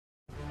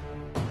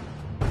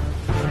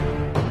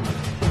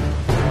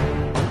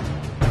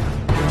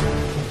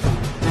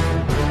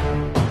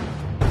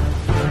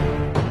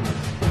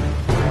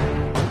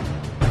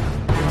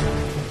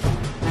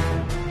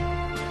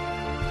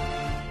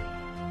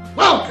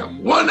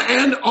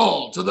and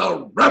all to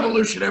the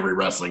Revolutionary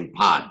Wrestling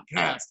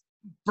Podcast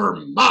for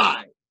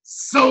my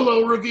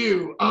solo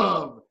review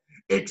of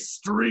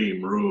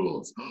Extreme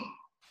Rules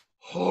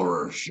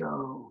Horror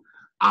Show.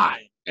 I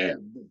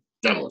am the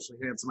devilishly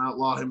handsome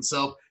outlaw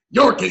himself,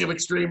 your king of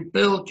extreme,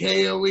 Bill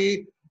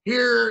KOE,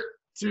 here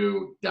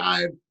to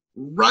dive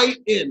right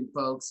in,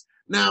 folks.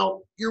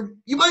 Now, you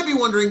might be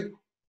wondering,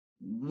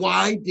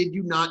 why did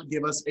you not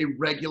give us a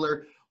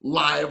regular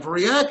live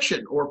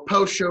reaction or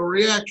post-show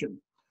reaction?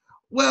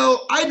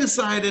 Well, I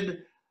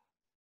decided,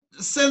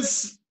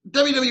 since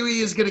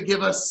WWE is going to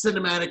give us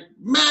cinematic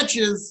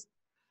matches,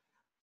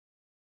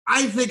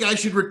 I think I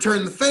should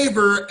return the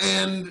favor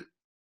and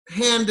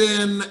hand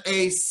in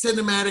a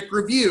cinematic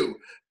review,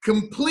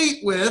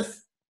 complete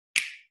with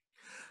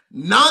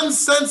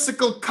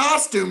nonsensical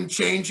costume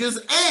changes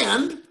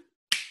and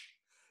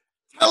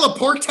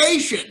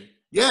teleportation.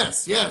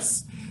 Yes,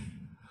 yes.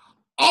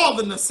 All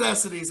the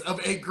necessities of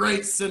a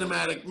great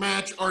cinematic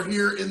match are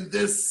here in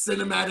this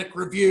cinematic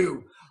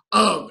review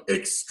of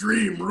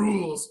Extreme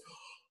Rules,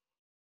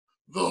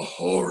 the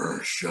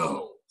Horror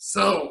Show.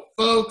 So,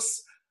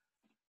 folks,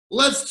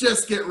 let's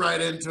just get right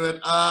into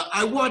it.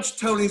 I watched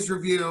Tony's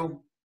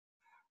review,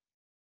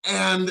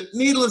 and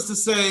needless to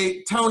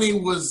say, Tony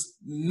was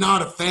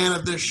not a fan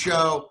of this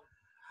show.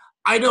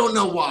 I don't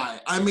know why.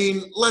 I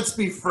mean, let's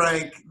be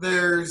frank.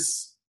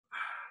 There's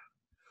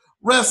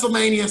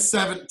WrestleMania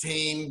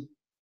 17.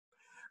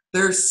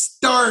 There's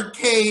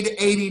Starrcade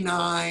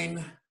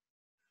 89.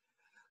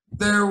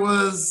 There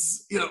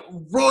was,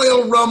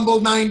 Royal Rumble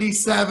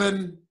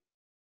 97.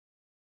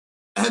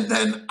 And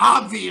then,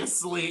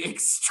 obviously,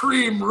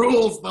 Extreme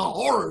Rules, the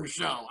Horror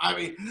Show. I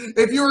mean,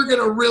 if you were going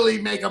to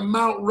really make a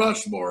Mount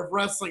Rushmore of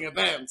wrestling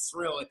events,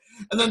 really.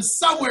 And then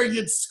somewhere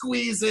you'd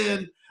squeeze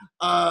in,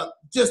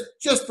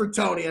 just for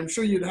Tony, I'm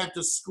sure you'd have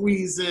to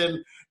squeeze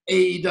in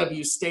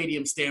AEW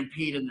Stadium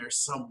Stampede in there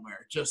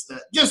somewhere. Just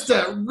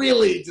to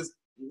really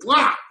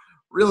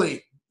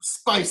really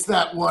spice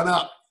that one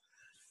up.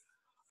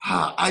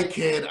 I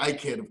kid,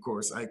 of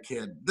course, I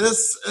kid.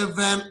 This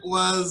event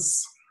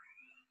was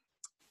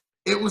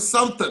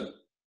something.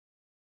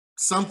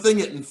 Something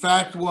it in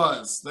fact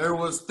was. There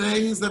was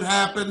things that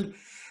happened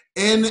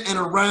in and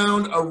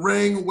around a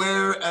ring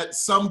where at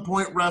some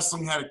point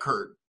wrestling had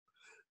occurred.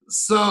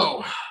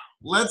 So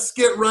let's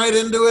get right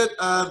into it.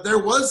 There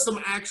was some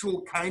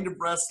actual kind of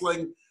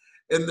wrestling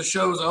in the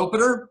show's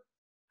opener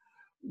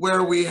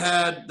where we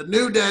had the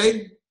New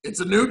Day. It's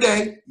a new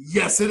day.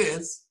 Yes, it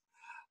is.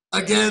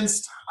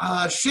 Against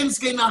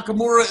Shinsuke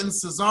Nakamura and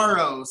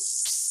Shinzaro.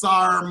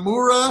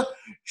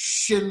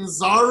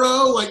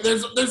 Like,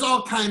 there's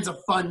all kinds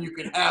of fun you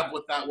could have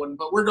with that one,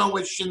 but we're going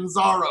with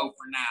Shinzaro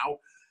for now.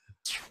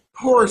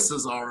 Poor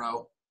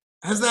Cesaro.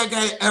 Has that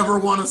guy ever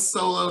won a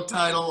solo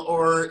title,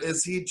 or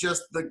is he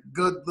just the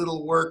good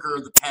little worker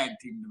of the tag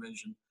team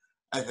division?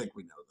 I think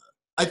we know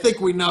that. I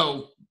think we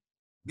know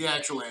the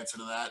actual answer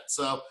to that.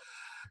 So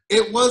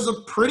it was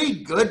a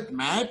pretty good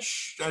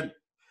match.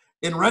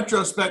 In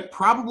retrospect,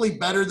 probably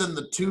better than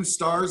the 2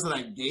 stars that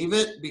I gave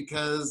it,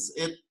 because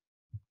it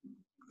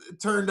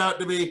turned out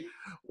to be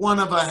one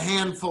of a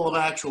handful of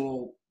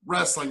actual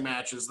wrestling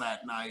matches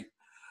that night.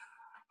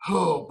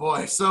 Oh,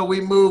 boy. So we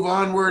move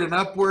onward and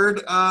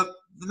upward.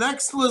 The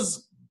next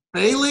was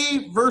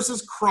Bayley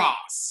versus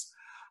Cross.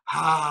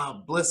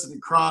 Bliss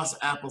and Cross,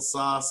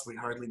 applesauce. We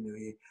hardly knew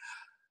you.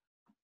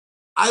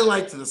 I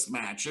liked this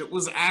match. It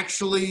was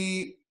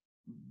actually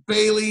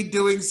Bayley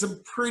doing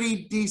some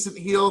pretty decent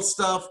heel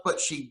stuff, but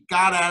she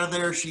got out of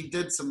there. She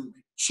did some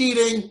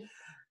cheating.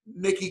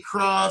 Nikki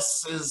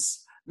Cross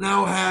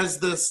now has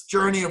this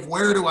journey of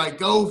where do I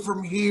go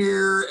from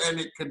here, and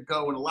it could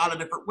go in a lot of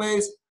different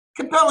ways.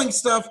 Compelling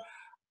stuff.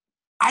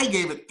 I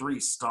gave it 3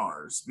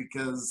 stars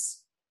because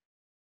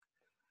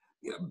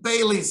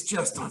Bayley's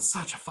just on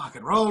such a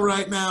fucking roll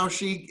right now.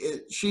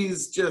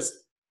 She's just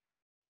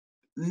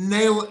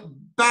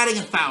batting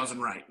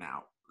 1,000 right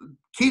now.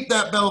 Keep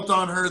that belt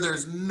on her.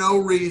 There's no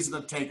reason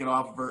to take it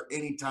off of her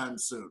anytime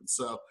soon.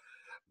 So,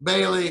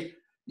 Bayley,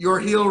 your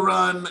heel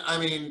run, I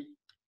mean,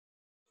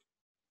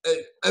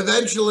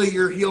 eventually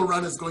your heel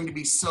run is going to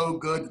be so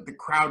good that the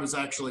crowd is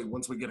actually,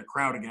 once we get a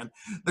crowd again,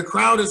 the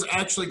crowd is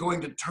actually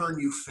going to turn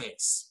you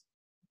face.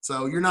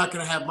 So you're not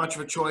going to have much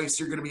of a choice.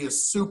 You're going to be a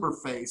super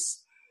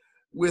face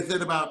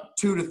within about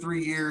 2 to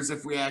 3 years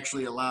if we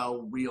actually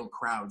allow real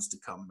crowds to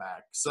come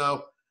back.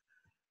 So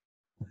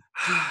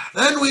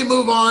then we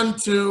move on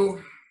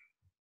to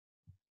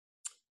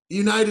the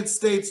United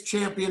States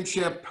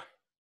Championship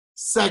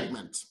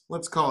segment.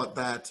 Let's call it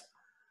that.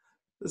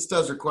 This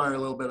does require a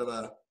little bit of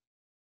a...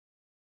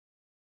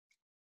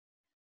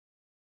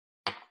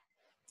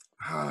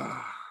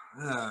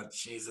 Oh,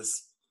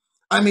 Jesus.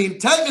 I mean,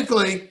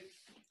 technically,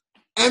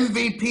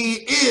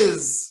 MVP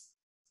is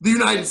the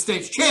United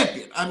States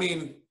champion. I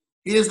mean,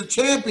 he is the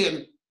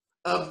champion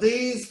of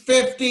these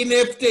 50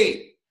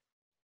 nifty.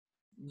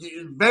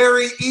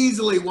 Very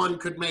easily one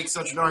could make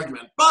such an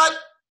argument. But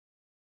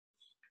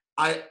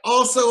I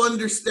also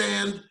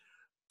understand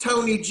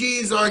Tony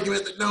G's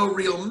argument that no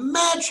real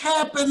match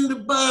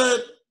happened, but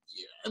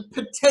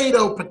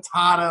potato,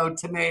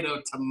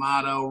 tomato,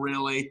 tomato,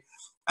 really.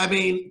 I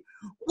mean,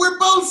 we're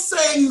both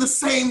saying the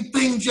same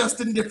thing just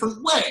in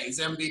different ways.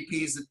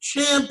 MVP's a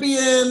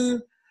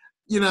champion.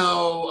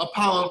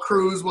 Apollo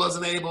Crews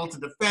wasn't able to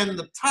defend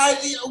the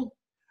title.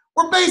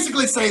 We're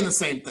basically saying the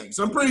same thing.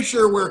 So I'm pretty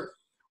sure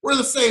we're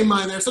the same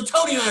mind there. So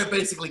Tony and I are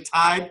basically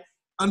tied.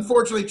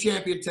 Unfortunately,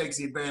 champion takes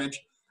the advantage.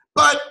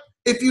 But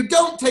if you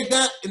don't take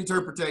that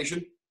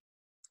interpretation,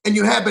 and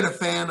you have been a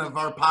fan of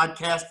our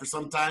podcast for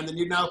some time, then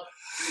you know,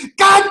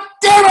 God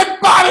damn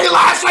it, Bobby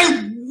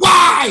Lashley,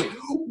 why?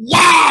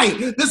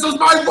 Why? This was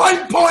my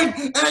one point,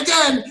 and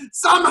again,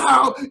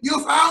 somehow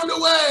you found a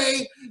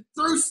way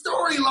through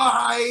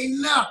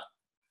storyline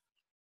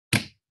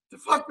to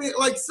fuck me,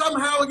 like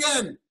somehow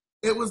again,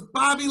 it was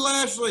Bobby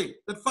Lashley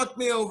that fucked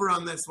me over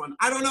on this one.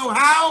 I don't know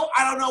how,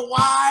 I don't know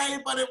why,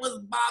 but it was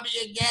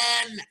Bobby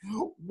again.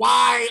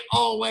 Why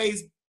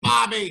always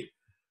Bobby?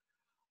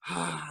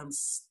 I'm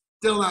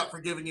still not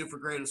forgiving you for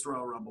Greatest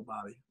Royal Rumble,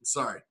 Bobby. I'm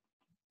sorry.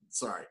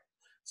 So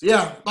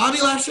yeah, Bobby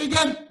Lashley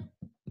again.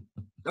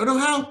 Don't know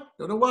how,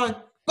 don't know why,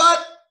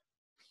 but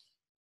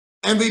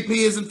MVP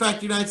is in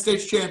fact United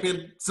States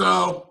champion.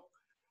 So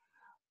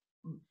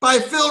by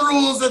Phil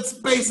rules, that's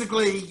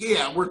basically,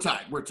 yeah, we're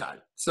tied.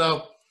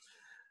 So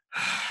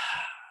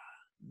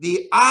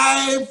the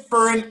eye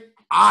for an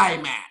eye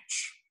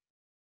match.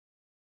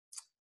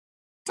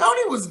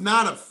 Tony was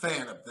not a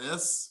fan of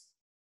this.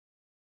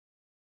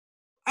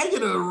 I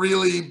get a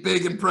really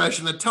big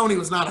impression that Tony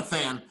was not a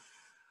fan.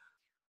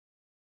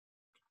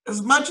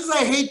 As much as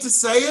I hate to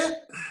say it,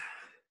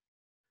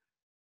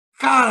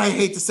 God, I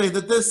hate to say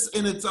that this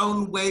in its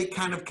own way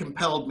kind of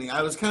compelled me.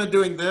 I was kind of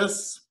doing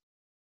this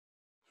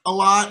a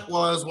lot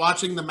while I was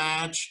watching the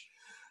match,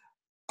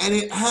 and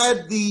it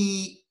had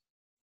the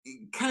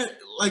kind of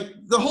like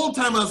the whole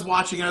time I was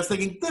watching, I was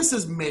thinking, this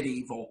is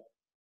medieval.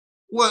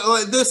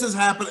 Well, this is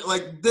happening,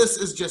 like this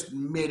is just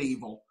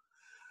medieval.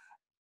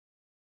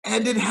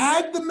 And it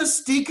had the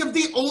mystique of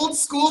the old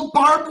school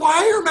barbed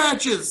wire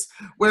matches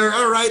where,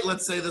 all right,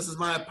 let's say this is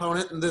my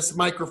opponent and this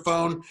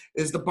microphone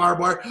is the barbed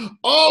wire.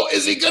 Oh,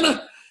 is he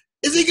gonna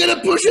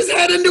push his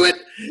head into it?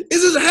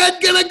 Is his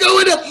head gonna go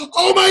into,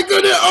 oh my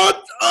goodness,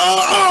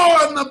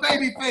 and the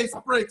baby face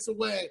breaks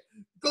away.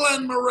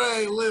 Glenn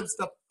Murray lives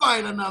to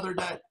fight another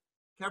day.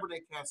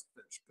 Cabernet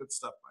Caskfish, good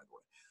stuff, by the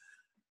way.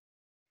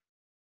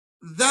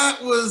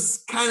 That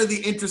was kind of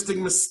the interesting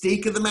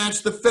mystique of the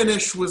match. The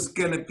finish was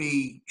going to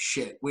be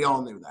shit. We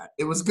all knew that.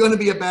 It was going to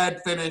be a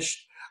bad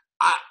finish.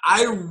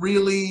 I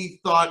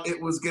really thought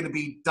it was going to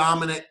be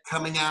Dominic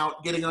coming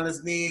out, getting on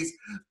his knees.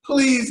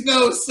 Please,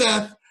 no,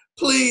 Seth.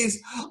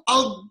 Please,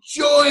 I'll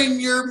join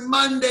your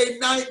Monday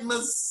Night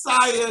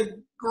Messiah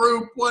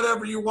group,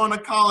 whatever you want to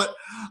call it.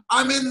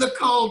 I'm in the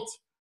cult.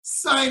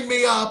 Sign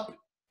me up.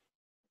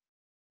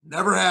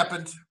 Never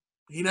happened.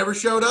 He never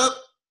showed up.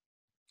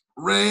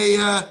 Ray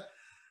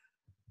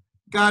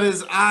got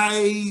his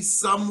eye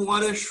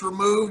somewhat-ish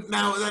removed.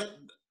 Now,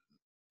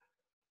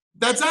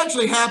 that's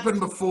actually happened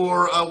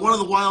before. One of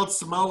the Wild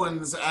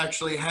Samoans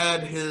actually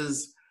had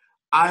his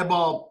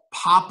eyeball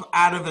pop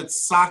out of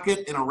its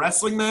socket in a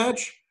wrestling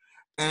match,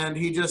 and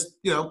he just,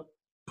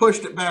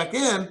 pushed it back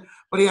in,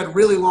 but he had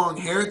really long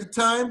hair at the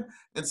time,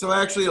 and so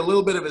actually a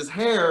little bit of his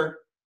hair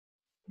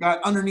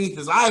got underneath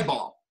his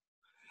eyeball.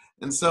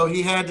 And so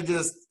he had to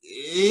just,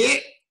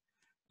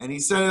 and he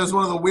said it was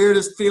one of the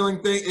weirdest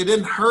feeling things. It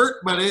didn't hurt,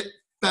 but it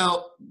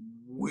felt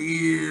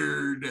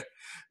weird.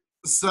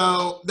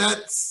 So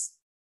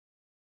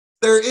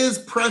there is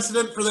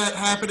precedent for that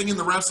happening in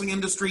the wrestling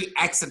industry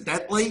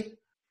accidentally.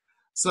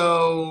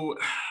 So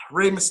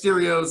Rey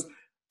Mysterio's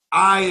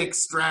eye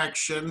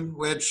extraction,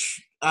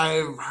 which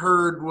I've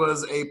heard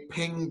was a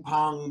ping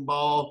pong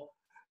ball.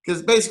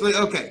 Because basically,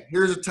 okay,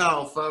 here's a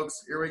towel,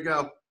 folks. Here we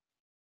go.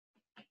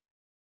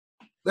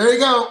 There you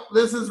go.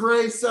 This is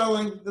Ray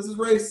selling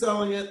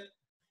it.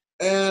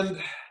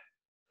 And,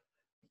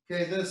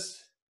 okay,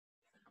 this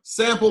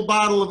sample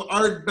bottle of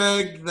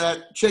Ardbeg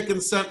that Chicken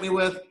sent me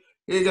with.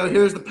 Here you go.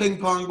 Here's the ping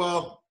pong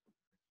ball.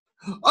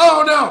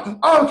 Oh, no.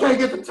 Okay,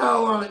 get the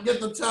towel on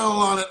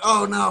it.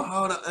 Oh,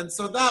 no. And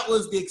so that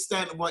was the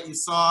extent of what you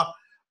saw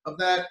of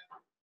that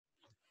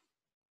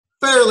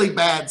fairly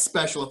bad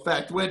special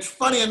effect, which,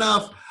 funny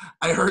enough,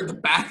 I heard the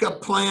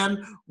backup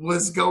plan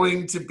was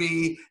going to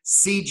be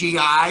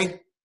CGI.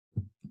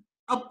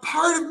 A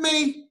part of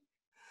me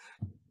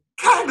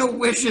kind of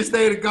wishes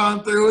they'd have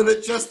gone through with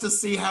it just to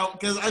see how,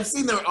 because I've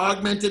seen their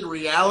augmented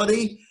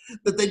reality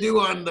that they do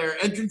on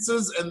their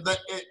entrances, and that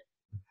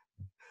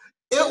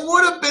it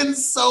would have been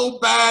so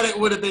bad it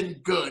would have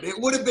been good. It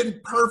would have been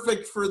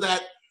perfect for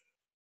that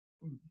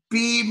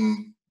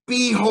B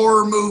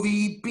horror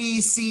movie,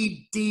 B,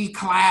 C, D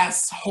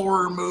class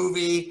horror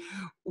movie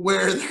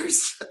where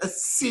there's a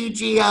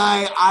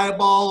CGI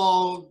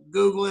eyeball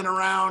googling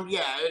around.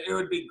 Yeah, it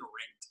would be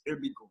great. It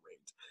would be great.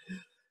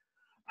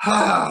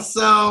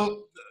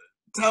 So,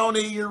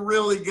 Tony, you're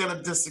really going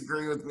to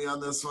disagree with me on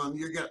this one.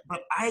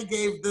 But I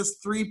gave this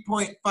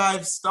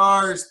 3.5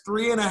 stars,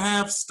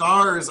 3.5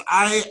 stars.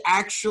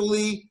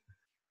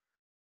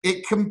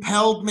 It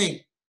compelled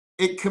me.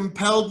 It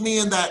compelled me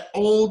in that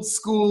old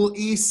school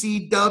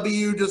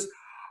ECW, just,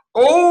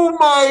 oh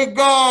my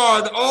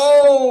God,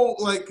 oh,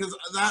 like, because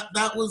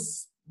that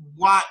was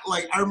what,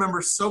 like, I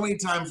remember so many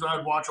times when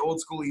I'd watch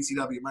old school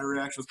ECW, my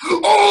reaction was,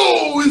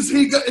 oh,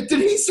 did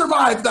he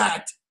survive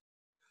that?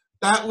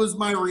 That was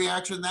my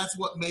reaction. That's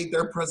what made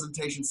their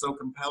presentation so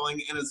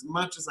compelling. And as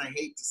much as I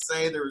hate to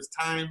say, there was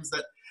times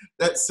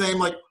that same,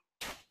 like,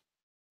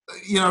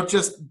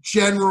 just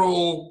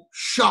general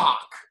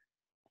shock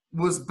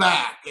was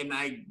back. And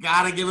I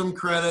gotta give him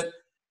credit.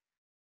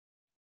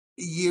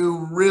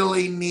 You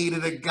really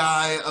needed a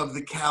guy of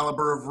the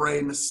caliber of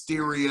Rey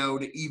Mysterio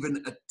to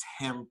even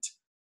attempt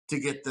to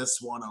get this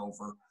one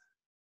over.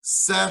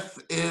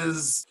 Seth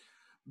is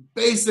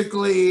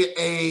basically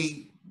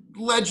a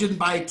legend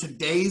by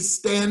today's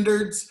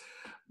standards,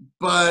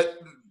 but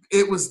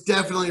it was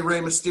definitely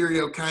Rey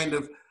Mysterio kind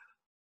of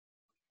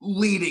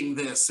leading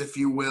this, if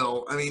you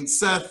will. I mean,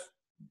 Seth,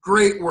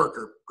 great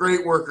worker,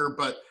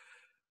 but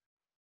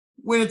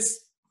when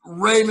it's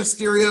Rey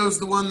Mysterio's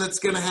the one that's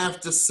going to have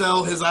to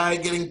sell his eye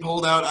getting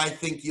pulled out, I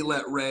think you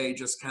let Rey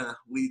just kind of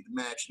lead the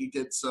match. He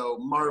did so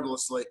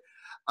marvelously.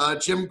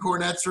 Jim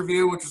Cornette's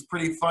review, which was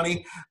pretty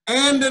funny.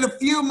 And in a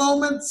few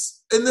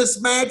moments in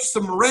this match,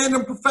 some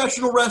random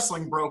professional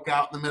wrestling broke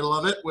out in the middle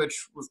of it,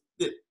 which was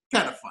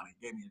kind of funny.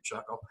 Gave me a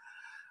chuckle.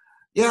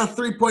 Yeah,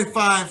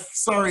 3.5.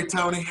 Sorry,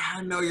 Tony.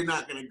 I know you're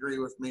not going to agree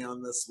with me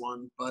on this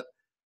one, but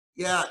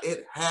yeah,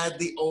 it had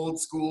the old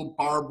school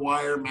barbed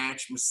wire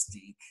match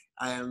mystique,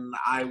 and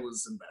I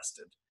was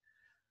invested.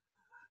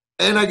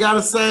 And I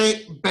gotta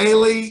say,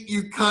 Bailey,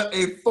 you cut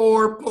a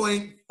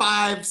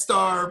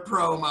 4.5-star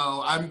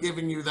promo. I'm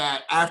giving you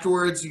that.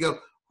 Afterwards, you go,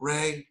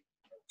 Rey,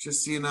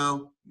 just so you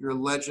know, you're a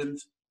legend.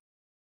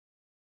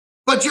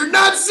 But you're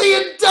not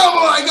seeing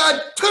double. I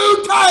got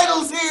 2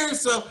 titles here.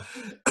 So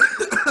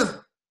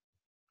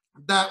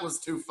that was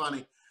too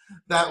funny.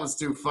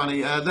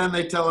 Then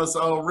they tell us,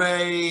 oh,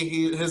 Rey,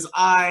 his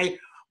eye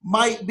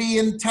might be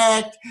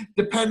intact,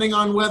 depending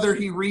on whether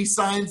he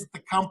re-signs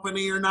the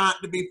company or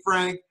not, to be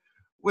frank.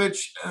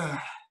 Which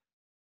that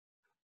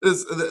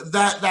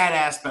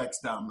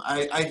aspect's dumb.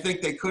 I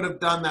think they could have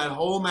done that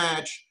whole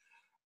match,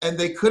 and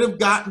they could have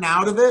gotten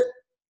out of it,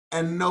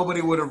 and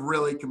nobody would have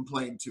really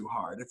complained too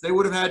hard. If they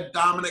would have had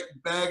Dominic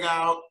beg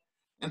out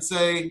and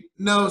say,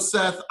 no,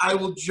 Seth, I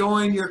will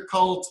join your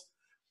cult.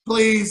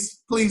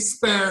 Please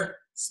spare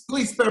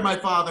my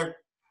father.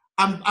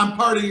 I'm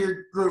part of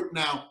your group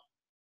now.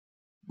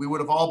 We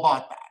would have all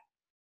bought that.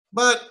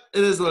 But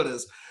it is what it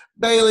is.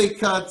 Bailey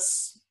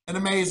cuts an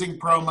amazing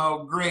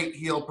promo, great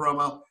heel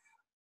promo.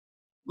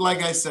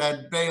 Like I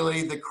said,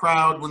 Bailey, the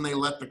crowd, when they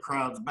let the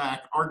crowds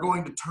back, are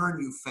going to turn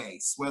you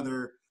face,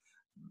 whether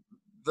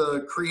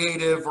the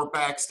creative or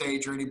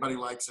backstage or anybody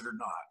likes it or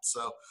not.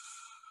 So,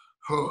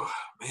 oh,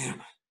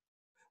 man.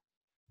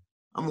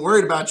 I'm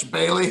worried about you,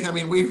 Bailey. I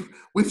mean,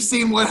 we've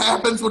seen what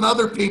happens when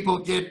other people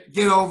get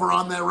over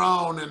on their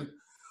own, and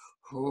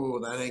oh,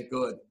 that ain't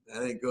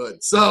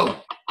good. So,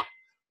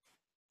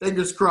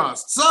 fingers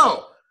crossed.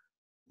 So,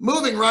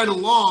 moving right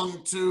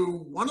along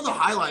to one of the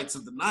highlights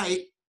of the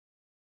night,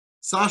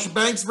 Sasha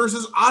Banks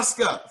versus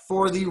Asuka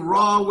for the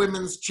Raw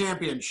Women's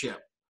Championship.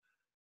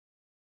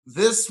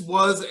 This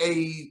was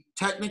a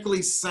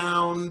technically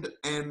sound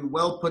and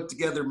well put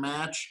together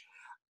match.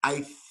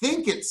 I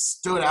think it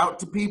stood out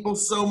to people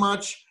so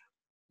much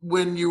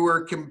when you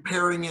were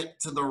comparing it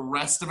to the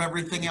rest of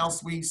everything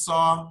else we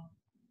saw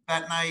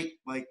that night.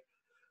 Like,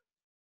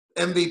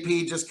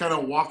 MVP just kind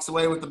of walks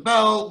away with the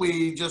belt.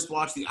 We just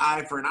watched the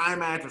eye for an eye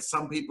match, which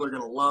some people are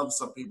going to love,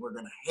 some people are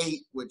going to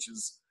hate, which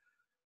is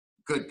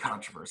good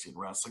controversy in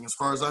wrestling as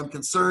far as I'm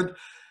concerned.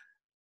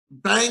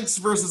 Banks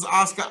versus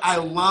Asuka. I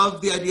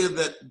love the idea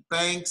that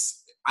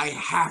Banks, I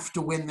have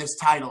to win this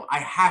title. I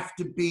have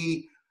to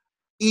be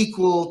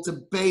equal to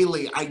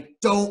Bailey. I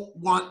don't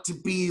want to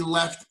be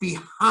left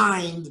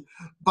behind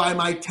by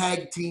my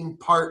tag team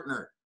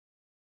partner.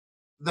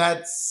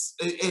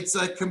 It's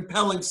a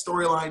compelling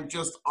storyline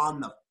just on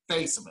the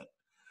face of it.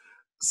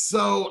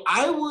 So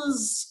I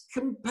was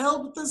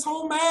compelled with this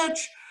whole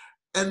match.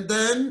 And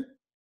then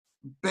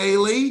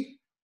Bailey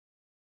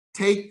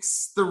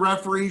takes the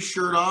referee's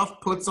shirt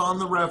off, puts on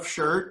the ref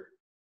shirt,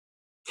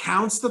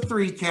 counts the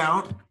 3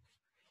 count,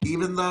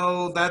 even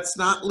though that's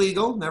not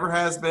legal, never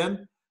has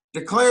been,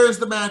 declares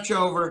the match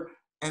over,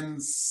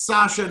 and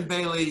Sasha and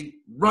Bailey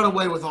run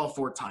away with all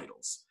 4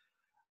 titles.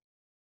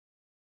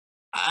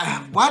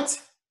 What?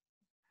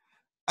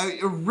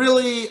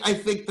 I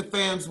think the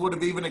fans would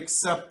have even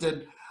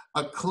accepted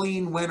a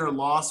clean win or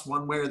loss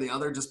one way or the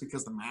other just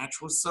because the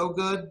match was so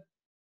good.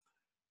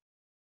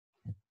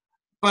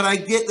 But I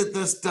get that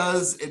this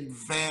does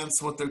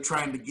advance what they're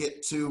trying to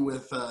get to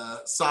with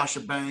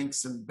Sasha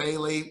Banks and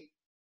Bailey.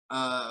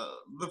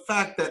 The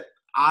fact that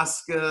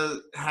Asuka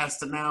has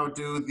to now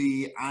do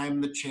the I'm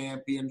the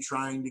champion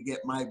trying to get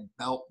my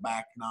belt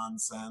back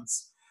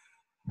nonsense.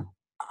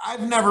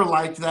 I've never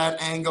liked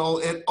that angle.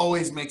 It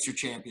always makes your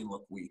champion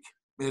look weak.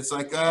 It's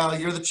like,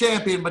 you're the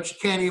champion, but you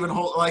can't even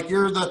hold, like,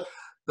 you're the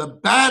the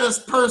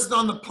baddest person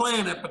on the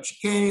planet, but you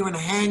can't even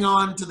hang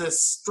on to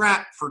this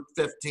strap for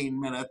 15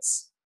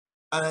 minutes.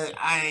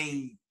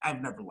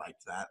 I've never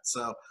liked that.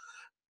 So,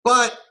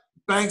 but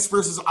Banks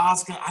versus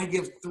Asuka, I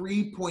give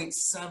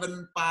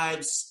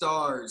 3.75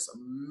 stars.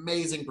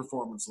 Amazing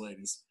performance,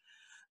 ladies.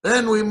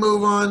 Then we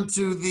move on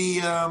to the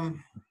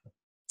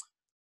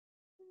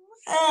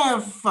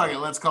fuck it,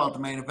 let's call it the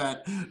main event.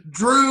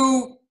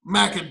 Drew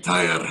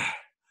McIntyre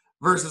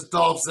versus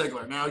Dolph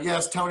Ziggler. Now,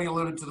 yes, Tony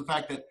alluded to the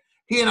fact that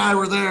he and I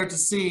were there to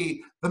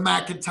see the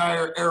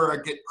McIntyre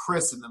era get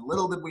christened, and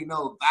little did we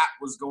know that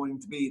was going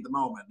to be the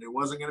moment. It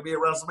wasn't going to be at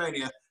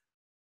WrestleMania.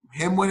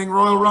 Him winning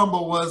Royal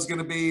Rumble was going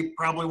to be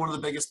probably one of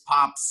the biggest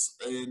pops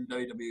in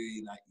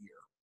WWE that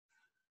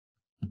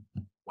year.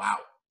 Wow.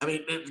 I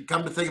mean,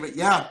 come to think of it,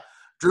 yeah,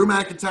 Drew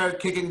McIntyre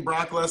kicking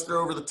Brock Lesnar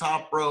over the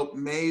top rope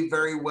may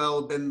very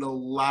well have been the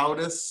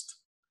loudest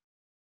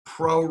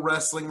pro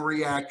wrestling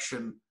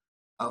reaction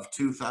of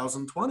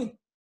 2020.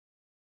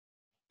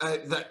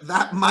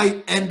 That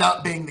might end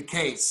up being the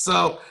case.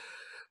 So,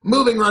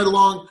 moving right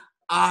along,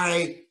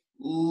 I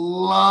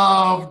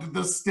loved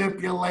the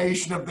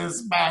stipulation of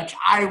this match.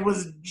 I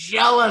was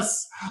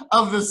jealous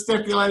of the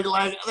stipulation.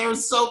 Like,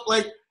 there's so,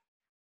 like,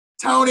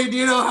 Tony, do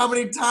you know how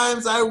many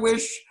times I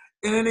wish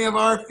in any of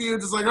our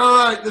feuds it's like,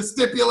 all right, the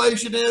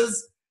stipulation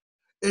is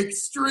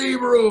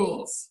Extreme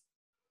Rules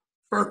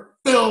for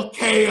Phil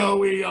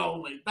KOE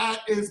only. That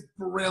is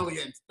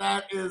brilliant.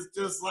 That is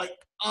just like,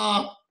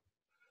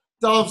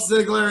 Dolph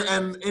Ziggler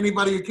and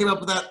anybody who came up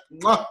with that,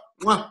 mwah,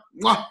 mwah,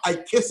 mwah, I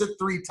kiss it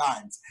 3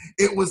 times.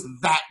 It was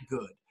that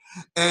good.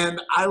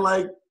 And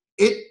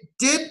it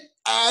did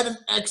add an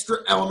extra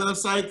element of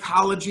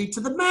psychology to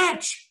the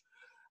match.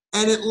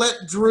 And it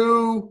let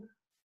Drew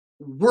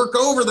work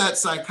over that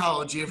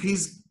psychology. If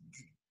he's,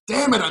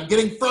 damn it, I'm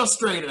getting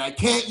frustrated, I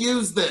can't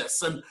use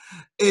this. And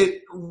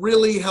it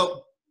really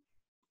helped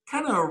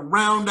kind of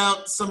round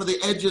out some of the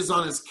edges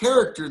on his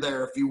character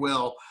there, if you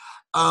will.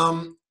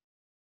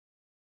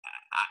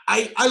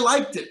 I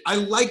liked it. I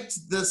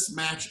liked this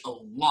match a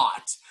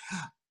lot.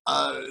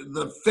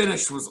 The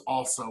finish was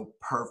also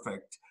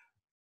perfect.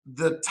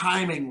 The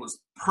timing was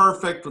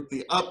perfect with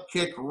the up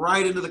kick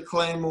right into the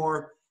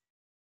Claymore.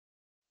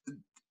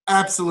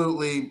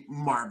 Absolutely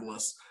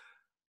marvelous.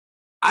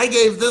 I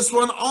gave this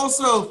one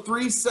also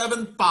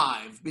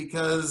 3.75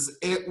 because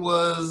it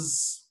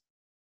was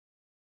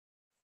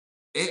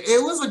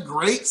a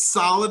great,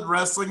 solid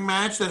wrestling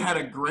match that had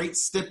a great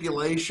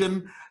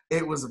stipulation.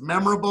 It was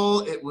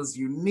memorable. It was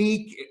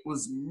unique. It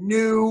was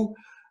new.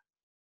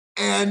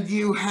 And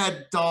you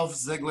had Dolph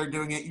Ziggler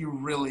doing it. You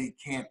really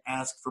can't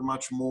ask for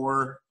much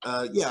more.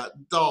 Yeah,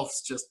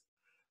 Dolph's just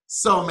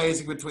so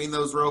amazing between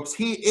those ropes.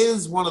 He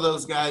is one of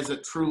those guys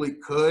that truly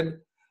could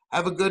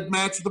have a good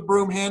match with a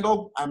broom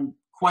handle. I'm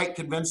quite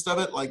convinced of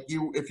it. Like,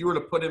 if you were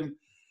to put him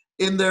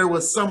in there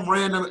with some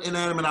random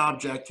inanimate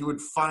object, he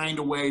would find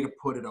a way to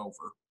put it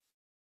over.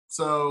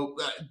 So,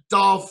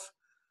 Dolph,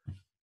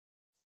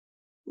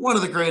 one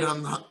of the great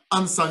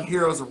unsung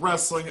heroes of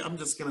wrestling. I'm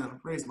just going to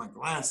raise my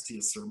glass to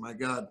you, sir. My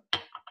God.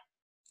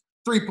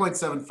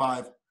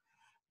 3.75.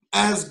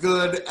 As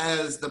good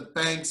as the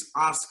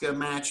Banks-Asuka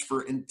match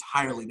for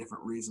entirely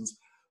different reasons.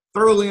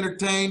 Thoroughly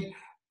entertained,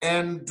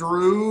 and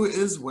Drew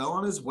is well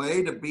on his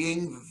way to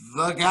being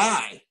the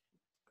guy.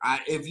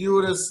 If you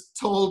would have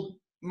told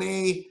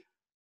me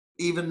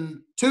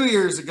even 2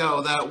 years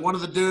ago that one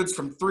of the dudes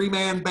from Three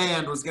Man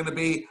Band was going to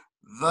be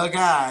the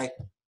guy,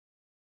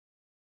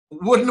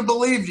 wouldn't have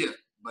believed you,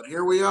 but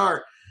here we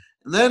are.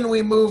 And then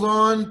we move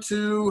on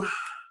to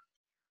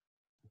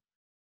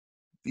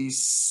the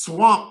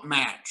swamp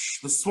match,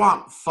 the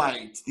swamp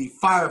fight, the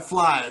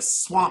Fireflies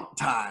swamp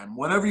time,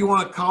 whatever you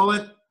want to call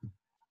it.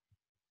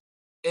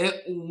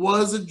 It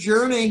was a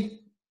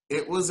journey.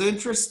 It was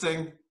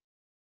interesting.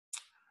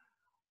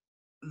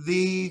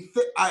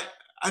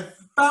 I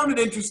found it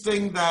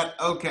interesting that,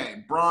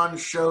 okay, Braun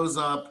shows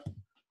up,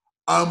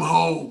 I'm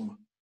home,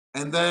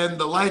 and then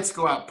the lights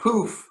go out,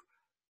 poof,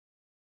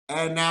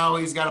 and now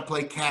he's got to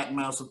play cat and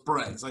mouse with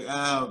Bray. It's like,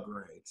 oh,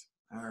 great.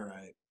 All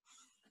right.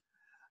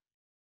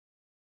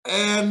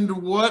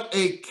 And what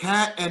a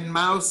cat and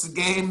mouse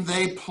game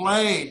they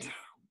played.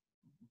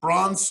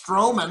 Braun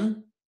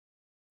Strowman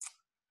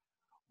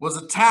was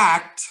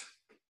attacked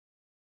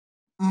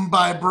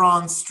by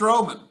Braun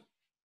Strowman.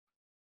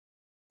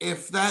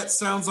 If that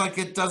sounds like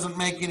it doesn't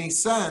make any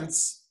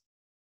sense,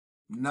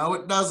 no,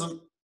 it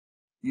doesn't.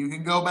 You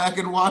can go back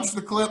and watch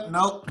the clip.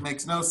 Nope,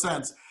 makes no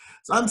sense.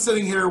 So I'm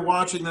sitting here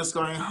watching this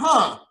going,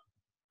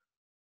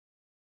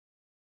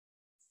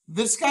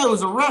 this guy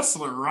was a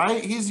wrestler,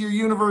 right? He's your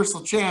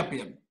Universal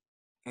Champion.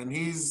 And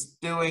he's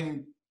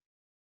doing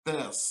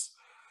this.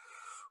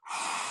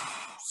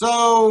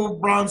 So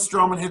Braun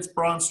Strowman hits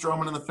Braun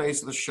Strowman in the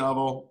face with a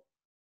shovel.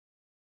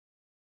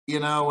 You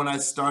know, when I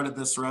started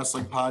this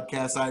wrestling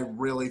podcast, I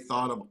really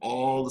thought of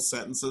all the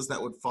sentences that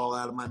would fall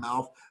out of my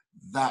mouth.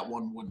 That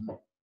one wouldn't.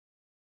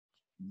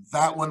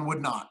 That one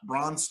would not.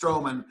 Braun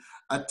Strowman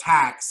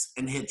attacks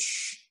and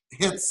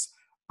hits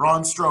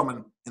Braun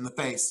Strowman in the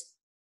face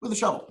with a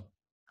shovel.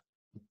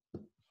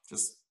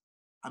 Just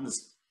I'm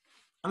just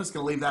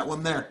gonna leave that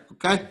one there.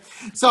 Okay.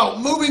 So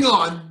moving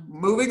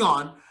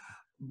on.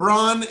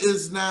 Braun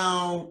is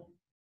now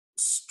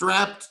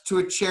strapped to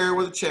a chair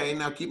with a chain.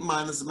 Now keep in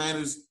mind, this is a man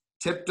who's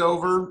tipped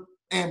over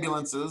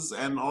ambulances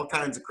and all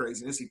kinds of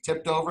craziness. He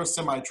tipped over a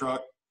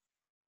semi-truck.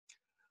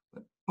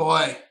 But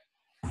boy,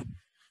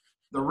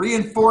 the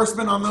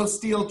reinforcement on those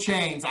steel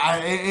chains,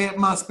 it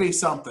must be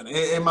something.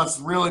 It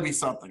must really be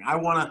something. I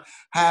want to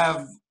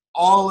have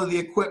all of the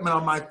equipment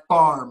on my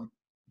farm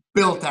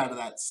built out of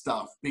that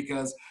stuff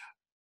because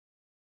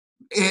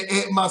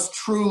it must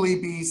truly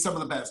be some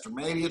of the best. Or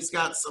maybe it's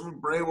got some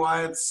Bray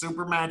Wyatt's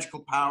super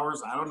magical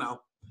powers. I don't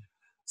know.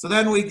 So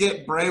then we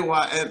get Bray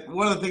Wyatt. And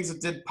one of the things that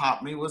did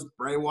pop me was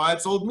Bray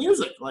Wyatt's old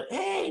music. Like,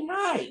 hey,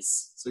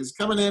 nice. So he's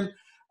coming in,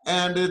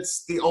 and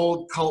it's the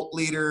old cult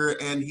leader,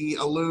 and he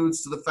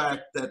alludes to the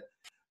fact that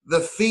the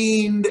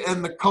Fiend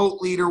and the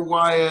cult leader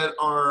Wyatt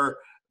are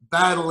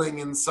battling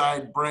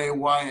inside Bray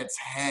Wyatt's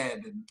head.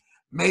 And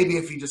maybe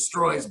if he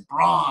destroys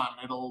Braun,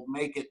 it'll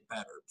make it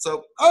better.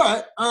 So,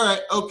 all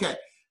right, okay.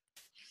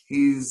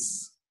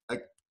 He's a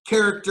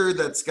character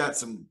that's got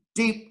some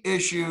deep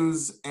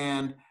issues,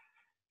 and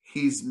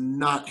he's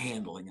not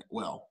handling it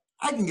well.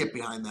 I can get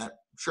behind that.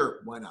 Sure,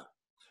 why not?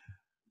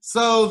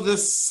 So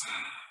this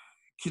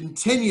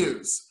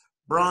continues.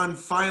 Braun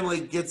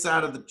finally gets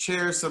out of the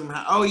chair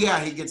somehow. Oh, yeah,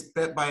 he gets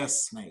bit by a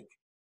snake.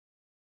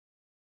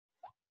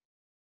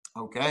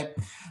 Okay.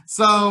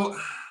 So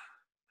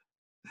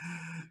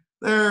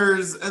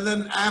and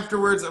then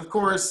afterwards, of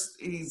course,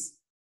 the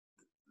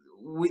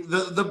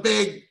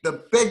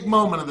big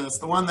moment of this,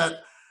 the one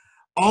that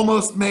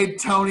almost made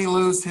Tony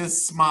lose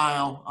his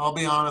smile. I'll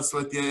be honest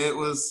with you.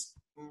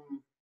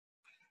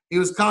 He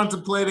was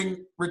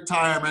contemplating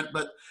retirement,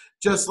 but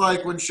just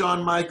like when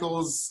Shawn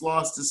Michaels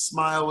lost his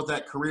smile with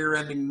that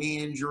career-ending knee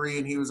injury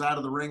and he was out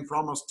of the ring for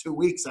almost 2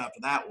 weeks after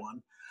that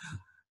one,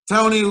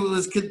 Tony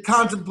was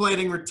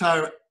contemplating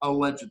retirement,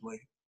 allegedly.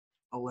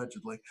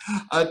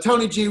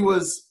 Tony G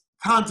was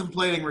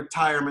contemplating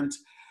retirement,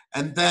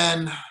 and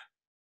then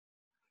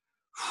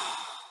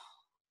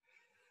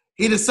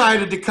he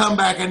decided to come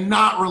back and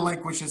not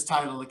relinquish his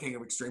title to King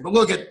of Extreme. But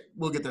we'll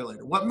get there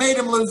later. What made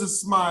him lose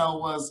his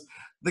smile was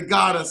the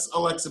goddess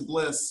Alexa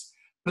Bliss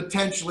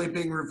potentially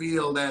being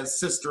revealed as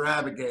Sister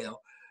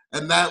Abigail.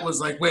 And that was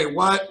like, wait,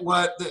 what?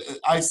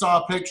 I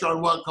saw a picture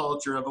on What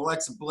Culture of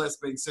Alexa Bliss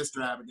being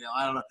Sister Abigail.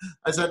 I don't know.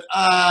 I said,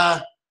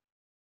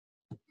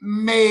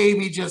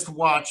 maybe just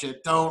watch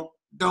it. Don't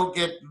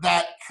get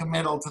that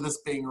committal to this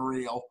being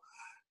real.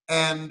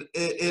 And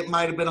it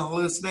might have been a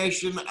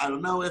hallucination. I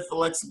don't know if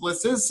Alexa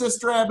Bliss is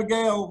Sister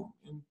Abigail.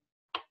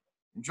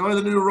 Enjoy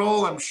the new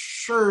role. I'm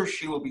sure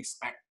she will be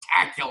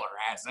spectacular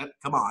as it.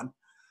 Come on.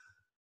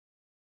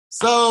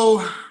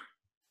 So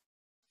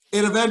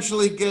it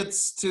eventually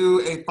gets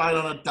to a fight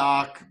on a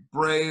dock.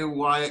 Bray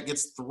Wyatt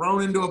gets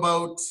thrown into a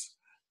boat.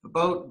 The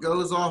boat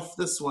goes off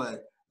this way. And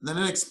then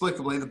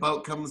inexplicably, the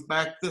boat comes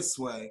back this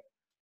way.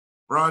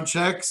 Braun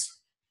checks.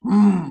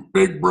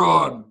 Big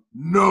Braun.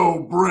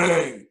 No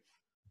Bray.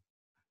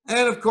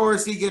 And, of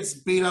course, he gets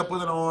beat up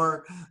with an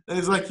oar. And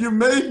he's like, you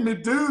made me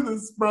do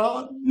this,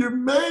 Braun. You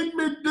made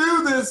me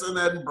do this. And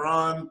then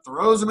Braun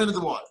throws him into the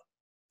water.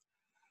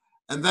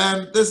 And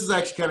then, this is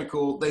actually kind of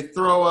cool. They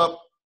throw up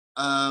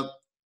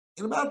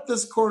in about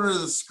this corner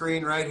of the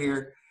screen right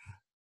here.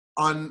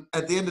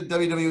 At the end of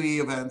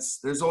WWE events,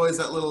 there's always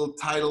that little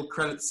title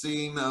credit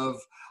scene of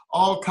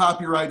all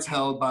copyrights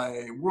held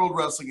by World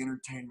Wrestling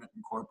Entertainment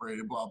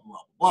Incorporated, blah, blah,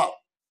 blah.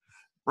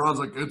 Braun's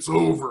like, it's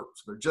over.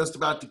 So they're just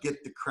about to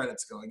get the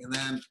credits going. And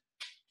then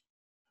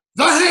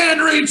the hand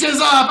reaches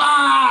up.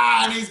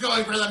 And he's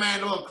going for the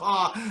mandible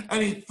claw.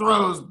 And he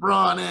throws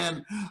Braun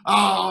in.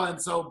 Oh,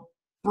 and so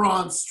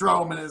Braun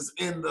Strowman is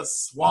in the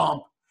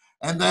swamp.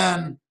 And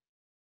then,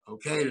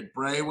 okay, did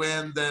Bray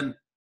win? Then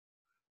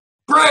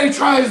Bray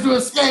tries to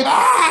escape.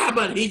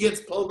 But he gets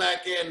pulled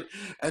back in.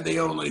 And the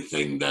only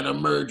thing that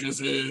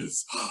emerges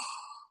is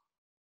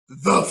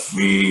the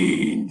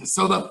Fiend.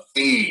 So the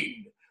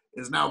Fiend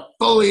is now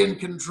fully in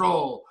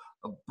control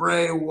of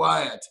Bray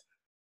Wyatt.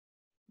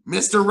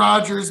 Mr.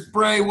 Rogers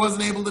Bray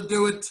wasn't able to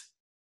do it.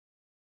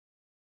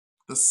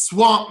 The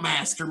Swamp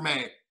Master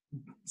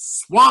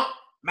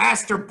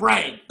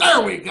Bray,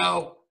 there we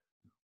go,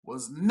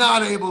 was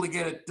not able to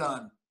get it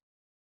done.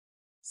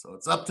 So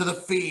it's up to the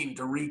Fiend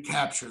to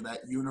recapture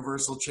that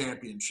Universal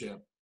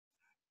Championship.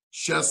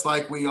 Just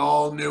like we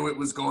all knew it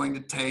was going to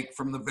take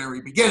from the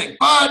very beginning.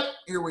 But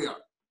here we are.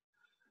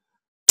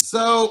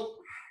 So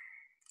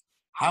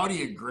how do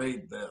you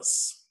grade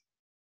this?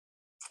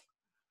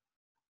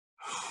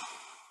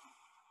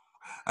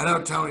 I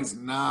know Tony's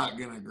not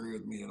going to agree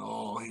with me at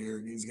all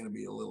here. He's going to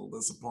be a little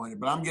disappointed,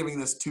 but I'm giving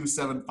this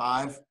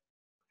 2.75.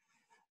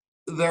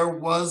 There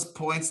was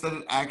points that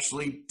it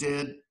actually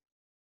did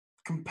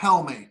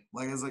compel me.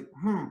 Like, I was like,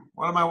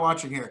 what am I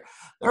watching here?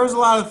 There was a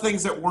lot of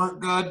things that weren't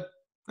good.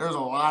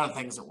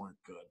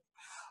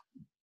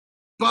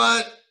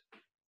 But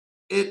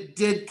it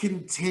did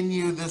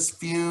continue this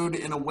feud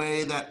in a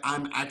way that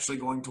I'm actually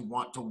going to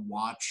want to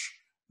watch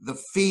the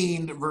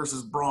Fiend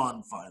versus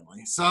Braun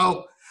finally.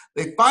 So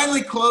They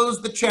finally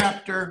closed the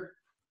chapter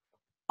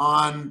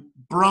on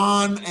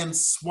Braun and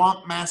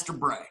Swamp Master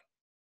Bray.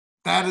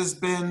 That has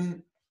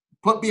been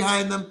put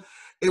behind them.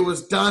 It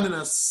was done in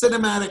a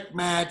cinematic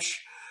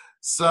match.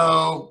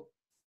 So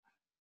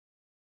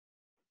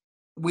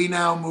we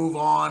now move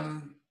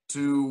on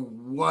to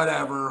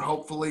whatever.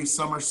 Hopefully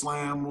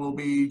SummerSlam will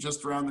be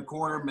just around the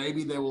corner.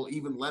 Maybe they will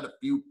even let a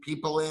few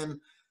people in.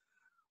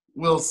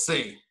 We'll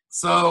see.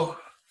 So,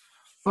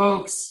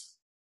 folks,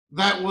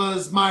 that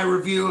was my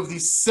review of the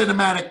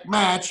cinematic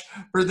match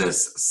for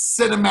this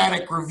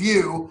cinematic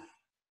review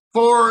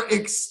for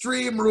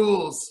Extreme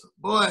Rules.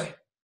 Boy,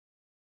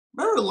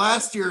 remember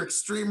last year,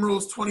 Extreme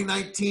Rules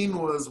 2019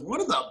 was one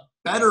of the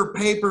better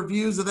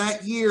pay-per-views of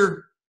that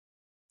year.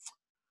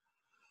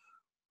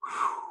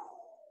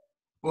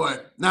 Boy,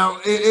 now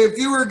if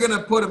you were going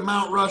to put a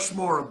Mount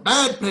Rushmore of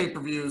bad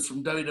pay-per-views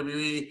from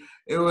WWE,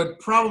 it would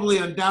probably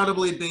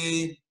undoubtedly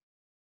be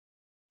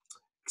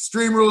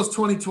Extreme Rules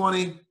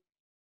 2020,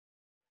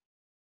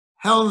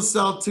 Hell in a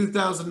Cell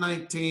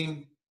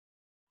 2019,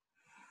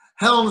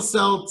 Hell in a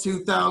Cell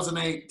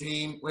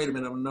 2018. Wait a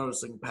minute, I'm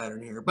noticing a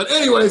pattern here. But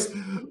anyways,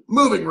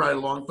 moving right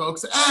along,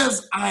 folks,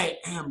 as I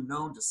am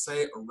known to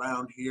say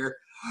around here,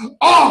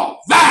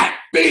 all that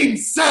being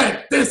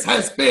said, this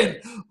has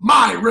been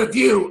my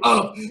review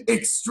of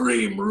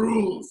Extreme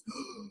Rules,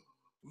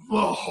 the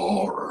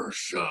horror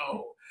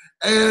show.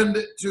 And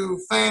to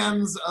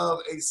fans of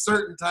a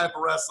certain type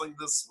of wrestling,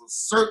 this was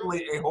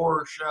certainly a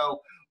horror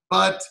show,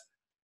 but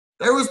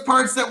there was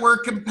parts that were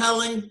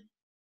compelling.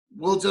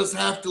 We'll just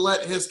have to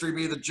let history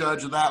be the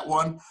judge of that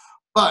one.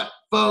 But,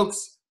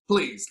 folks,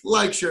 please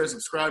like, share,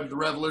 subscribe to the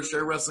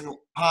Revolutionary Wrestling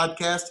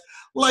Podcast.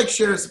 Like,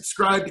 share,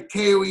 subscribe to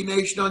KOE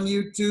Nation on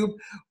YouTube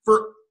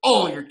for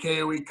all your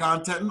KOE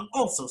content. And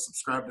also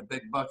subscribe to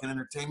Big Bucket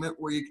Entertainment,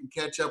 where you can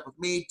catch up with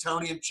me,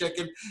 Tony and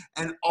Chicken,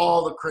 and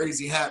all the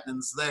crazy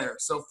happenings there.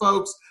 So,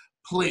 folks,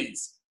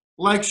 please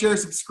like, share,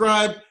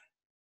 subscribe.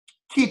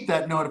 Keep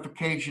that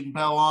notification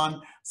bell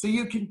on so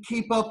you can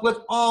keep up with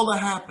all the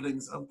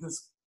happenings of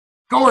this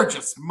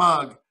gorgeous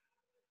mug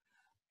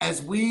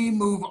as we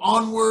move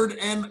onward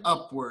and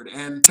upward.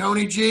 And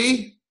Tony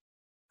G,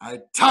 I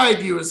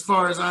tied you as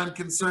far as I'm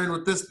concerned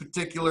with this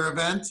particular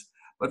event.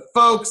 But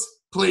folks,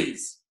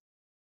 please,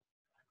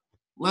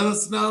 let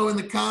us know in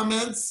the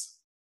comments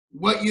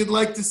what you'd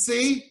like to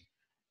see.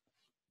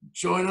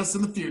 Join us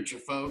in the future,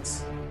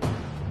 folks.